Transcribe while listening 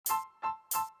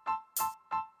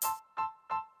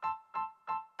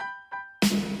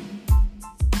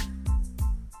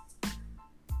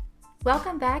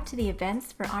Welcome back to the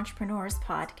Events for Entrepreneurs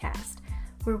podcast,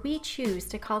 where we choose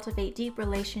to cultivate deep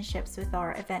relationships with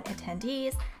our event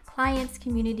attendees, clients,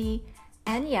 community,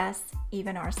 and yes,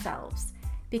 even ourselves.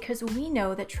 Because we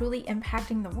know that truly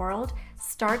impacting the world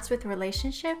starts with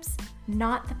relationships,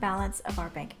 not the balance of our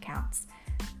bank accounts.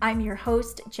 I'm your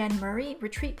host, Jen Murray,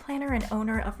 retreat planner and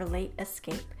owner of Relate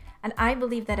Escape. And I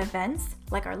believe that events,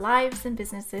 like our lives and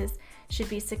businesses, should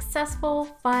be successful,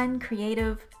 fun,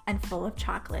 creative, and full of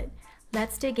chocolate.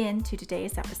 Let's dig into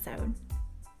today's episode.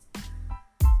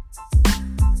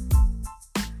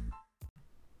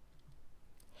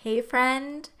 Hey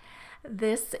friend,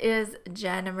 this is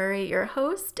Jen Murray, your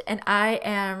host, and I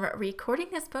am recording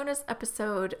this bonus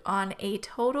episode on a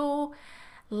total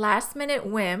last minute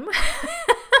whim.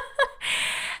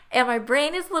 And my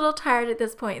brain is a little tired at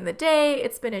this point in the day.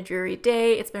 It's been a dreary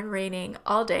day. It's been raining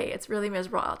all day. It's really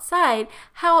miserable outside.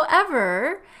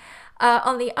 However,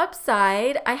 on the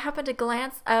upside, I happened to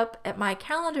glance up at my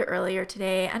calendar earlier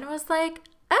today and was like,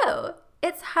 oh,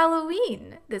 it's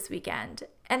Halloween this weekend.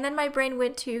 And then my brain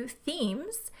went to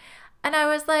themes and I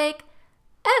was like,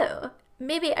 oh,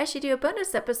 maybe I should do a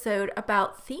bonus episode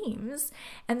about themes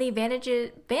and the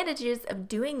advantages of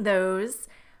doing those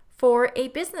for a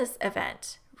business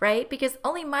event, right? Because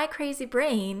only my crazy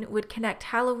brain would connect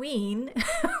Halloween,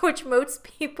 which most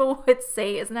people would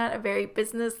say is not a very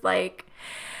business-like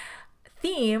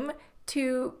theme,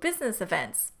 to business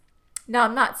events. Now,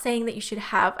 I'm not saying that you should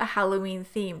have a Halloween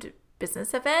themed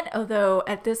business event, although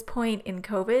at this point in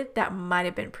COVID, that might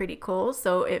have been pretty cool.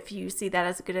 So if you see that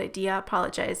as a good idea, I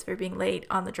apologize for being late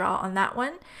on the draw on that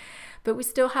one. But we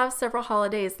still have several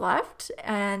holidays left,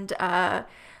 and I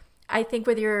think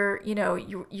whether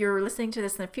you're listening to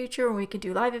this in the future when we can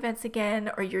do live events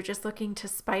again, or you're just looking to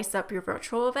spice up your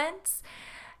virtual events,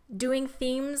 doing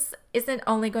themes isn't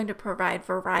only going to provide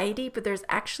variety, but there's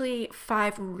actually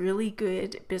 5 really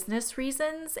good business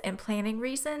reasons and planning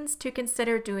reasons to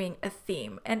consider doing a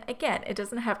theme. And again, it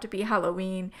doesn't have to be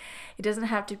Halloween. It doesn't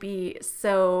have to be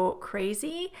so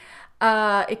crazy.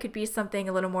 It could be something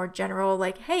a little more general,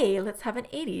 like, hey, let's have an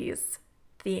 80s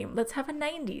theme. Let's have a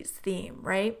 90s theme,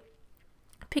 right?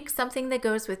 Pick something that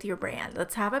goes with your brand.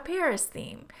 Let's have a Paris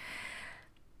theme.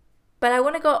 But I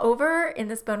want to go over in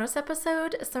this bonus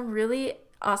episode some really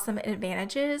awesome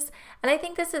advantages. And I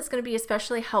think this is going to be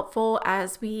especially helpful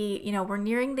as we're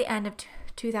nearing the end of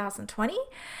 2020.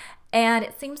 And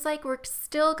it seems like we're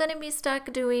still going to be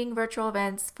stuck doing virtual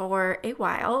events for a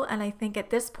while. And I think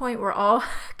at this point, we're all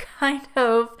kind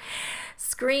of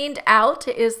screened out,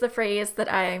 is the phrase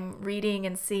that I'm reading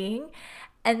and seeing.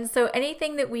 And so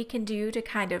anything that we can do to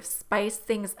kind of spice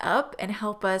things up and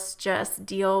help us just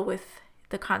deal with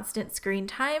the constant screen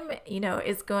time,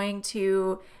 is going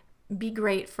to be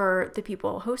great for the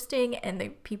people hosting and the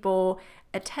people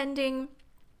attending.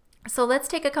 So let's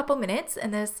take a couple minutes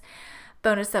in this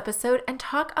bonus episode and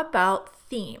talk about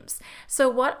themes. So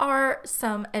what are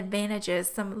some advantages,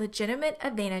 some legitimate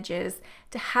advantages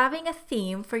to having a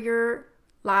theme for your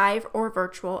live or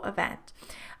virtual event?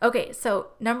 Okay,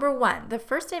 so number 1, the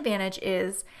first advantage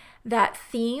is that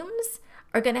themes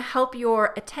are going to help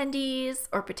your attendees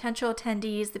or potential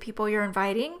attendees, the people you're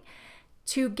inviting,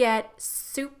 to get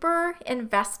super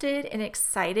invested and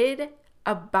excited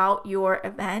about your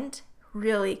event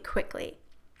really quickly.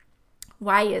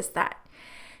 Why is that?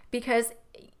 Because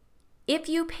if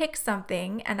you pick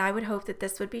something, and I would hope that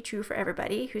this would be true for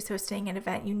everybody who's hosting an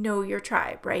event, you know your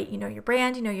tribe, right? You know your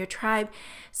brand, you know your tribe.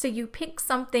 So you pick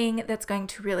something that's going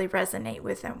to really resonate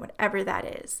with them, whatever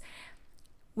that is.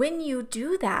 When you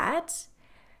do that,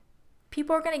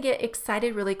 people are going to get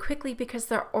excited really quickly because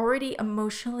they're already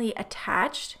emotionally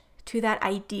attached to that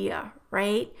idea,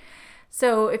 right?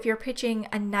 So if you're pitching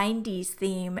a 90s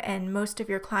theme and most of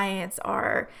your clients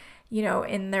are,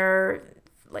 in their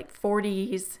like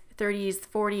 40s, 30s,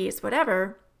 40s,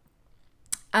 whatever,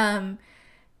 they're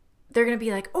going to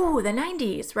be like, oh, the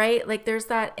 90s, right? Like there's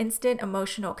that instant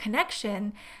emotional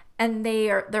connection and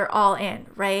they're all in,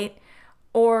 right?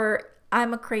 Or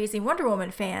I'm a crazy Wonder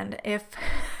Woman fan. If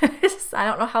I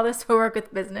don't know how this will work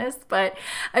with business, but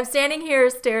I'm standing here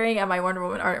staring at my Wonder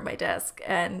Woman art at my desk,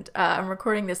 and I'm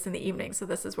recording this in the evening, so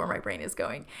this is where my brain is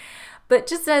going. But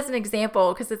just as an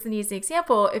example, because it's an easy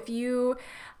example, if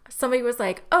somebody was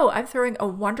like, oh, I'm throwing a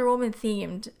Wonder Woman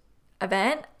themed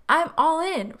event, I'm all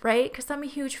in, right? Because I'm a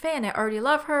huge fan. I already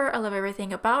love her. I love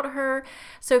everything about her.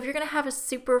 So if you're going to have a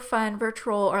super fun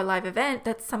virtual or live event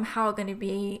that's somehow going to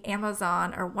be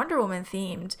Amazon or Wonder Woman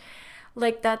themed,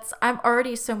 Like I'm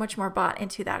already so much more bought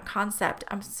into that concept.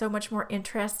 I'm so much more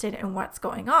interested in what's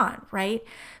going on, right?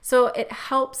 So it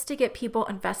helps to get people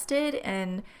invested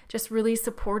and just really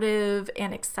supportive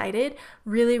and excited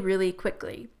really, really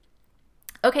quickly.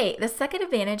 Okay, the second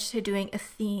advantage to doing a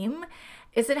theme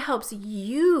is it helps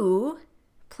you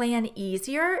plan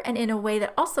easier and in a way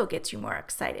that also gets you more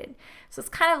excited. So it's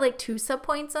kind of like two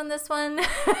subpoints on this one.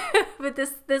 But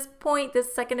this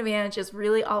second advantage is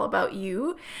really all about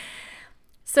you.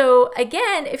 So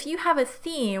again, if you have a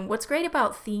theme, what's great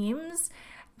about themes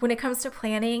when it comes to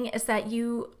planning is that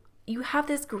you have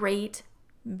this great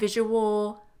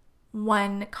visual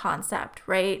one concept,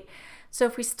 right? So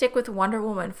if we stick with Wonder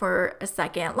Woman for a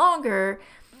second longer,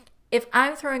 if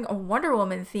I'm throwing a Wonder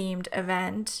Woman themed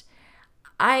event,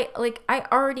 I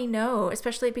already know,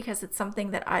 especially because it's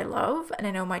something that I love and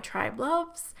I know my tribe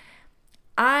loves,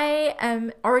 I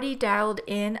am already dialed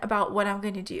in about what I'm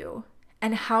going to do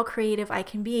and how creative I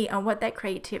can be and what that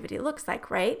creativity looks like,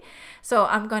 right? So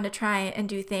I'm going to try and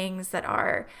do things that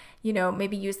are,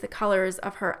 maybe use the colors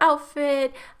of her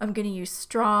outfit. I'm going to use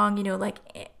strong,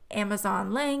 like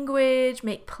Amazon language,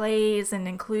 make plays and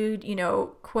include,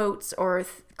 quotes or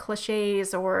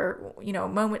cliches or,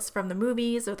 moments from the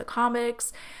movies or the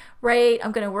comics, right?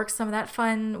 I'm going to work some of that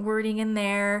fun wording in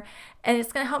there, and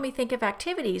it's going to help me think of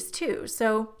activities too.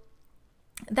 So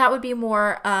that would be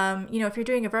more, if you're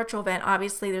doing a virtual event,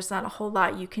 obviously there's not a whole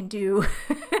lot you can do.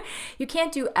 You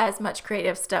can't do as much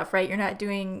creative stuff, right? You're not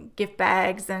doing gift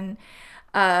bags and,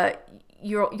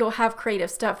 you'll have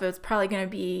creative stuff. It's probably going to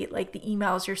be like the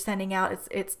emails you're sending out.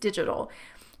 It's digital.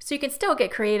 So you can still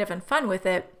get creative and fun with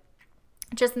it,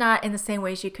 just not in the same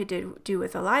ways you could do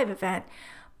with a live event.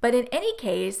 But in any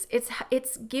case,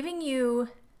 it's giving you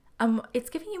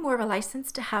more of a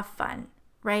license to have fun,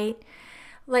 right?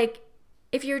 Like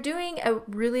if you're doing a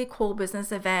really cool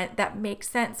business event that makes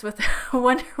sense with a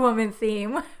Wonder Woman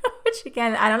theme, which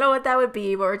again, I don't know what that would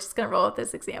be, but we're just going to roll with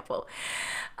this example.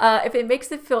 If it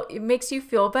makes you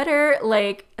feel better,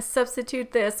 like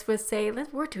substitute this with, say,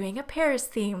 we're doing a Paris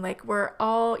theme, like we're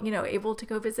all, able to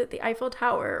go visit the Eiffel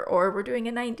Tower, or we're doing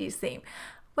a 90s theme,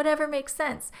 whatever makes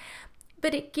sense.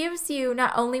 But it gives you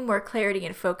not only more clarity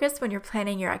and focus when you're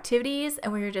planning your activities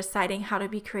and when you're deciding how to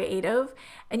be creative,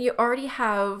 and you already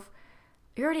have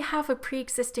a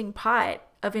pre-existing pot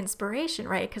of inspiration,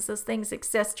 right? Because those things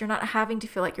exist. You're not having to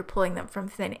feel like you're pulling them from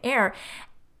thin air.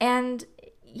 And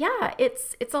yeah,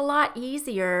 it's a lot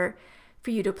easier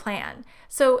for you to plan.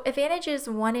 So advantages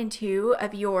 1 and 2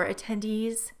 of your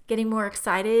attendees getting more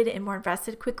excited and more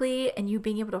invested quickly and you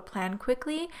being able to plan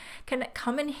quickly can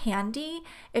come in handy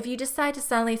if you decide to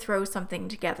suddenly throw something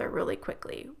together really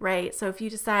quickly, right? So if you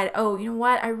decide, oh, you know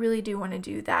what, I really do want to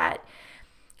do that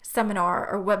seminar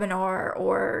or webinar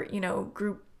or,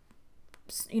 group,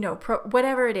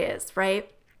 whatever it is, right?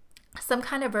 Some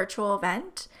kind of virtual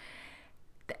event,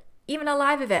 even a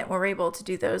live event, we're able to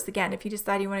do those. Again, if you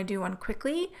decide you want to do one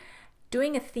quickly,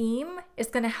 doing a theme is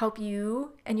going to help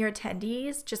you and your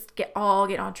attendees just get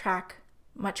on track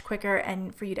much quicker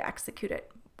and for you to execute it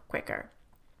quicker.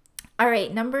 All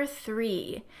right, number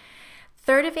 3.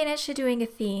 Third advantage to doing a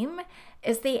theme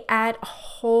is they add a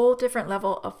whole different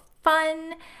level of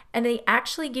fun, and they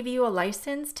actually give you a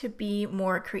license to be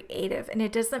more creative. And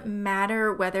it doesn't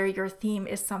matter whether your theme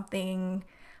is something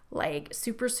like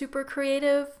super, super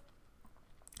creative,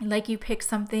 like you pick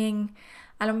something,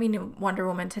 I don't mean to Wonder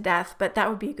Woman to death, but that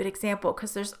would be a good example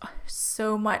because there's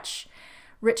so much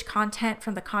rich content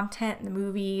from the content in the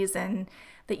movies and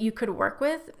that you could work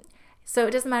with. So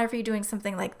it doesn't matter if you're doing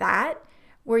something like that,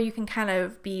 where you can kind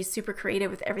of be super creative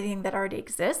with everything that already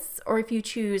exists, or if you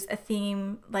choose a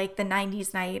theme like the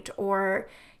 90s night or,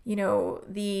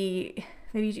 maybe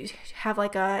you have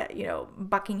like a,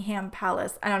 Buckingham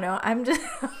Palace. I don't know. I'm just,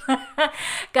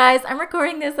 guys, I'm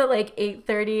recording this at like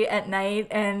 8:30 at night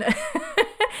and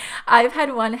I've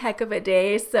had one heck of a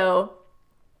day. So,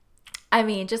 I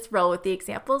mean, just roll with the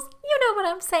examples. You know what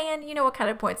I'm saying? You know what kind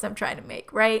of points I'm trying to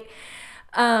make, right?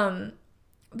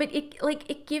 But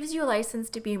it gives you a license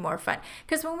to be more fun.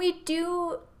 Because when we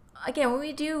do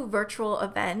virtual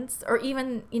events or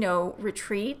even,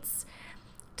 retreats,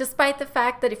 despite the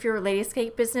fact that if you're a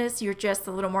Ladyscape business, you're just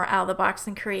a little more out of the box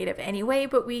and creative anyway.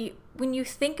 But when you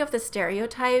think of the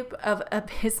stereotype of a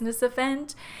business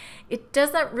event, it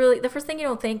doesn't really, the first thing you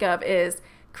don't think of is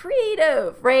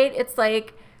creative, right? It's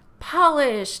like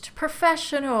polished,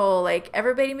 professional, like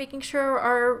everybody making sure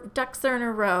our ducks are in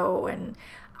a row and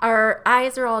our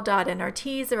I's are all dotted and our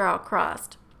T's are all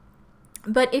crossed.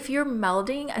 But if you're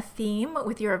melding a theme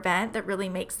with your event that really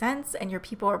makes sense and your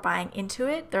people are buying into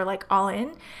it, they're like all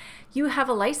in, you have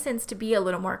a license to be a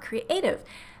little more creative.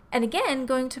 And again,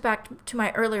 going to back to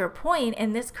my earlier point,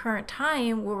 in this current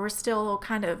time where we're still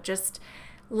kind of just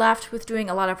left with doing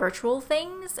a lot of virtual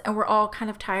things and we're all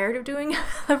kind of tired of doing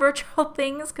the virtual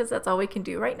things because that's all we can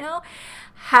do right now,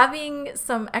 having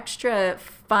some extra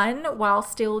fun while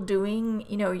still doing,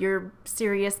 your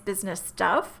serious business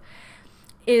stuff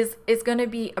is going to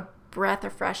be a breath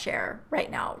of fresh air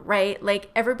right now, right? Like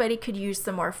everybody could use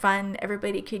some more fun.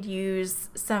 Everybody could use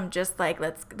some just like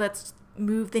let's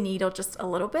move the needle just a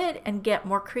little bit and get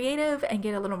more creative and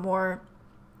get a little more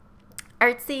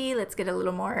artsy. Let's get a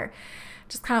little more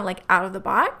just kind of like out of the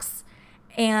box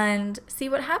and see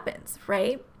what happens,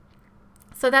 right?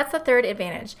 So that's the third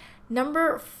advantage.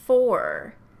 Number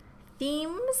 4,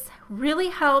 themes really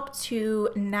help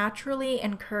to naturally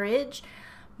encourage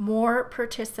more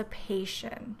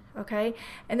participation, okay?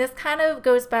 And this kind of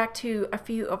goes back to a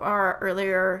few of our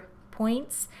earlier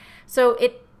points. So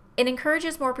it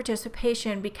encourages more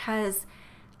participation because,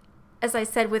 as I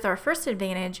said with our first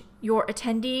advantage, your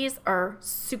attendees are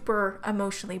super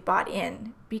emotionally bought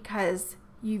in because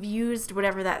you've used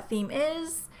whatever that theme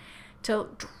is to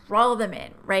draw them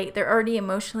in, right? They're already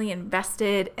emotionally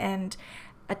invested and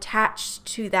attached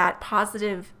to that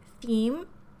positive theme.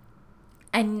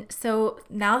 And so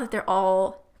now that they're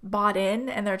all bought in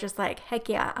and they're just like, heck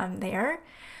yeah, I'm there,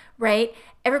 right?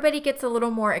 Everybody gets a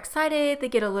little more excited. They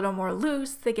get a little more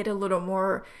loose. They get a little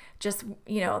more just,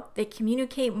 they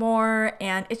communicate more,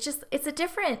 and it's a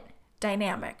different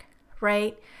dynamic,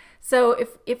 right? So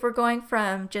if we're going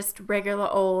from just regular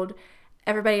old,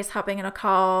 everybody's hopping in a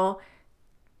call,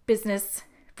 business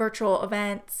virtual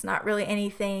events, not really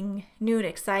anything new and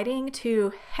exciting,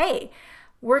 to, hey,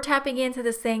 we're tapping into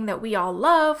this thing that we all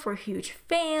love. We're huge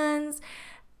fans.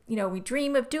 We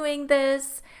dream of doing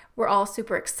this. We're all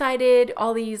super excited.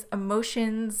 All these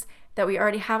emotions that we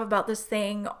already have about this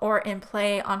thing or in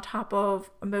play on top of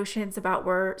emotions about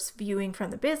we're viewing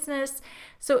from the business.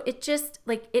 So it just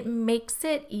it makes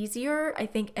it easier, I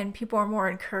think, and people are more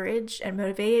encouraged and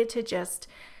motivated to just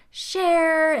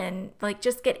share and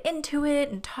just get into it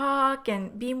and talk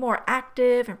and be more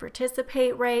active and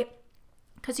participate, right?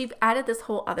 Because you've added this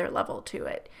whole other level to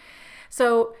it.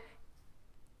 So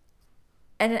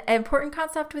an important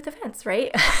concept with events,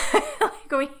 right?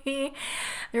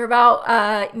 They're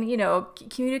about,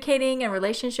 communicating and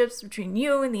relationships between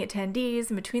you and the attendees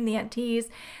and between the entities.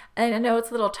 And I know it's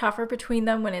a little tougher between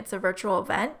them when it's a virtual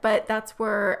event, but that's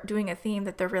where doing a theme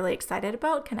that they're really excited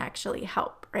about can actually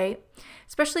help, right?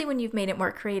 Especially when you've made it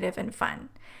more creative and fun.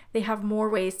 They have more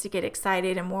ways to get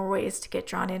excited and more ways to get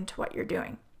drawn into what you're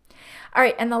doing. All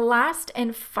right, and the last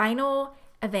and final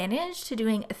advantage to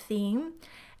doing a theme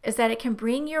is that it can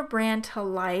bring your brand to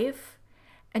life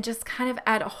and just kind of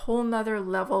add a whole nother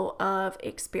level of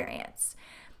experience.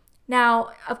 Now,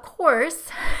 of course,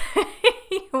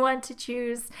 you want to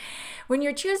choose, when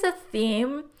you choose a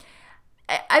theme,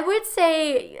 I would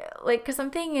say, because I'm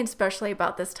thinking especially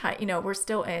about this time, we're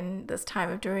still in this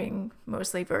time of doing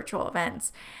mostly virtual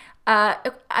events.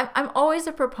 I'm always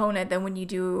a proponent that when you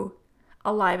do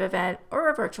a live event or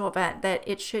a virtual event, that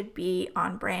it should be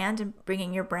on brand and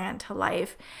bringing your brand to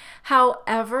life.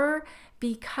 However,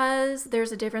 because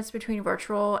there's a difference between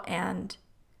virtual and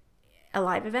a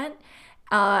live event,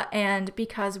 and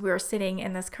because we're sitting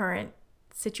in this current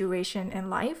situation in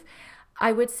life,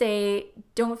 I would say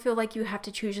don't feel like you have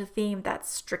to choose a theme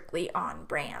that's strictly on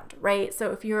brand, right?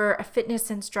 So if you're a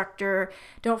fitness instructor,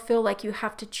 don't feel like you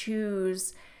have to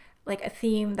choose a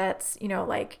theme that's,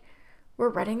 we're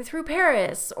running through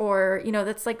Paris, or,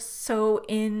 that's so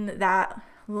in that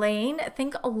lane.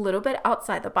 Think a little bit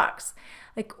outside the box.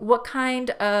 What kind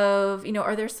of,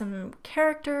 are there some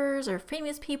characters or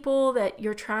famous people that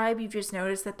your tribe, you've just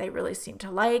noticed that they really seem to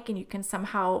like, and you can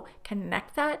somehow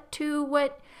connect that to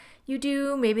what you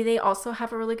do? Maybe they also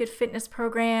have a really good fitness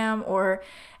program, or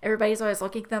everybody's always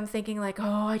looking at them thinking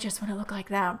oh, I just want to look like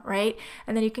them, right?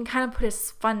 And then you can kind of put a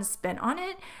fun spin on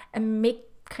it and make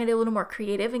kind of a little more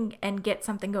creative and get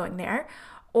something going there.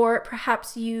 Or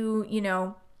perhaps you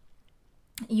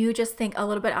just think a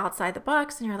little bit outside the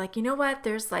box and you're like, you know what,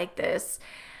 there's this,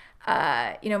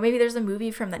 maybe there's a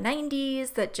movie from the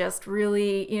 90s that just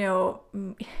really,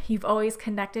 you've always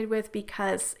connected with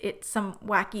because it's some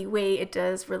wacky way it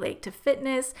does relate to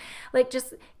fitness.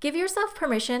 Just give yourself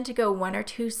permission to go 1 or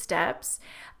 2 steps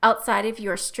outside of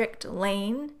your strict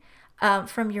lane.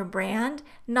 From your brand,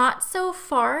 not so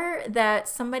far that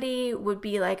somebody would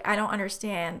be like, I don't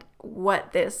understand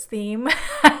what this theme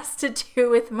has to do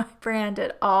with my brand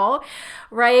at all,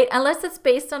 right? Unless it's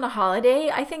based on a holiday,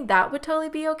 I think that would totally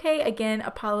be okay. Again,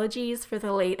 apologies for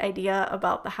the late idea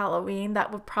about the Halloween.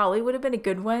 That would have been a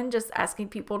good one, just asking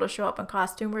people to show up in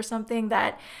costume or something.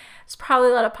 There's probably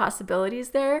a lot of possibilities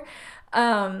there.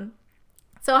 So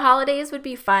holidays would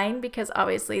be fine because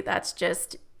obviously that's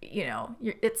just,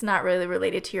 it's not really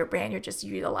related to your brand. You're just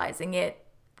utilizing it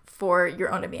for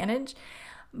your own advantage.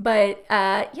 But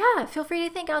yeah, feel free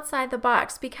to think outside the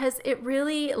box, because it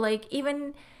really, like,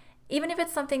 even if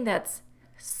it's something that's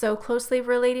so closely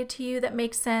related to you that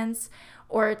makes sense,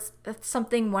 or it's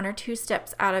something 1 or 2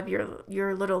 steps out of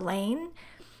your little lane,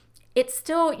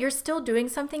 you're still doing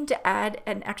something to add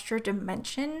an extra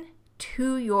dimension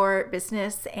to your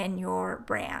business and your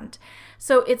brand.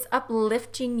 So it's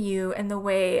uplifting you in the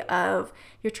way of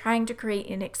you're trying to create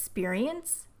an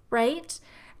experience, right?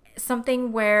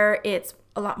 Something where it's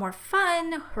a lot more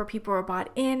fun, where people are bought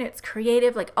in, it's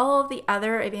creative, like all of the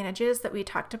other advantages that we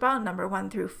talked about, number 1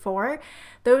 through 4,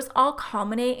 those all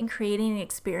culminate in creating an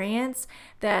experience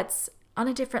that's on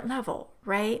a different level,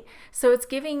 right? So it's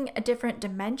giving a different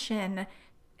dimension.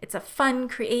 It's a fun,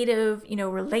 creative,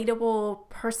 relatable,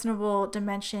 personable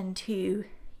dimension to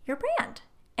your brand.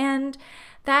 And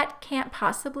that can't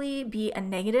possibly be a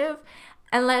negative,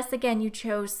 unless, again, you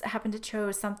happen to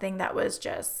choose something that was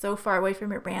just so far away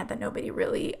from your brand that nobody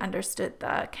really understood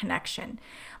the connection.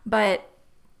 But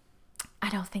I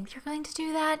don't think you're going to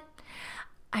do that.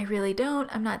 I really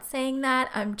don't. I'm not saying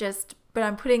that. But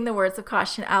I'm putting the words of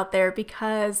caution out there,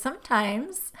 because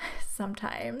sometimes,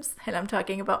 and I'm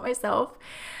talking about myself,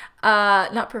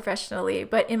 not professionally,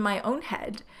 but in my own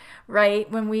head, right?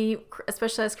 When we,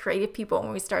 especially as creative people,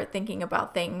 when we start thinking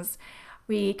about things,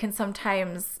 we can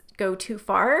sometimes go too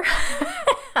far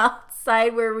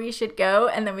outside where we should go,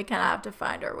 and then we kind of have to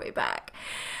find our way back.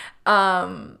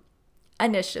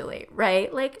 Initially,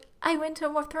 right? Like, I went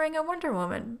to throwing a Wonder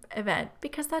Woman event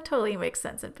because that totally makes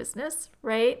sense in business,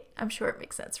 right? I'm sure it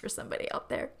makes sense for somebody out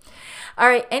there. All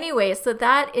right. Anyway, so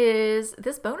that is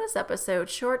this bonus episode,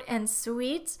 short and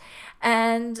sweet.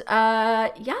 And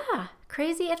yeah,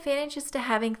 crazy advantages to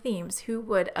having themes. Who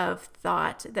would have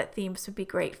thought that themes would be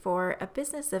great for a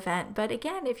business event? But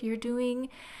again, if you're doing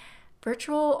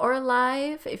virtual or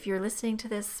live, if you're listening to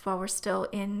this while we're still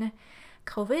in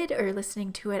COVID or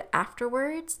listening to it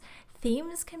afterwards,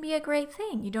 themes can be a great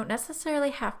thing. You don't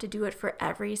necessarily have to do it for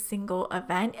every single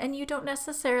event, and you don't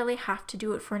necessarily have to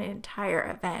do it for an entire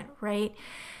event, right?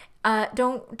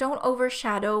 Don't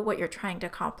overshadow what you're trying to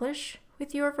accomplish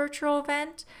with your virtual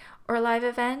event or live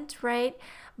event, right?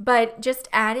 But just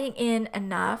adding in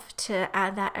enough to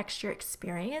add that extra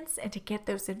experience and to get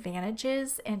those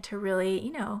advantages and to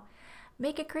really,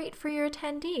 make it great for your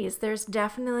attendees. There's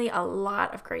definitely a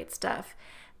lot of great stuff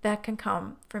that can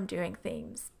come from doing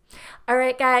themes. All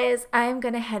right, guys, I'm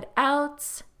going to head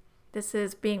out. This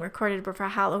is being recorded before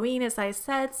Halloween, as I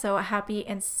said, so a happy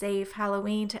and safe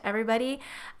Halloween to everybody,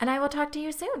 and I will talk to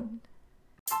you soon.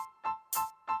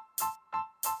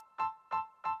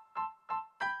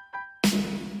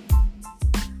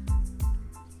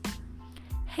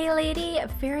 Hey lady,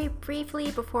 very briefly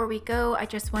before we go, I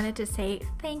just wanted to say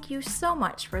thank you so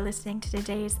much for listening to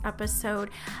today's episode.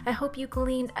 I hope you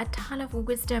gleaned a ton of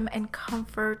wisdom and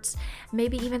comfort,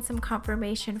 maybe even some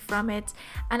confirmation from it.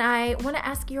 And I want to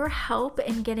ask your help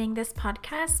in getting this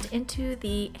podcast into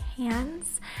the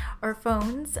hands or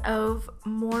phones of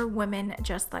more women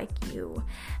just like you.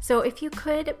 So if you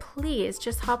could, please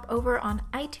just hop over on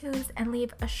iTunes and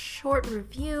leave a short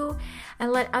review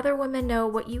and let other women know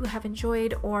what you have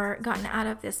enjoyed or gotten out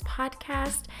of this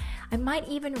podcast. I might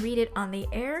even read it on the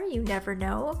air, you never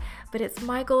know, but it's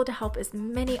my goal to help as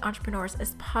many entrepreneurs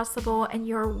as possible, and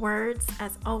your words,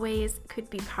 as always, could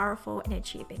be powerful in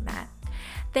achieving that.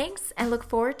 Thanks, and look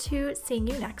forward to seeing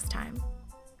you next time.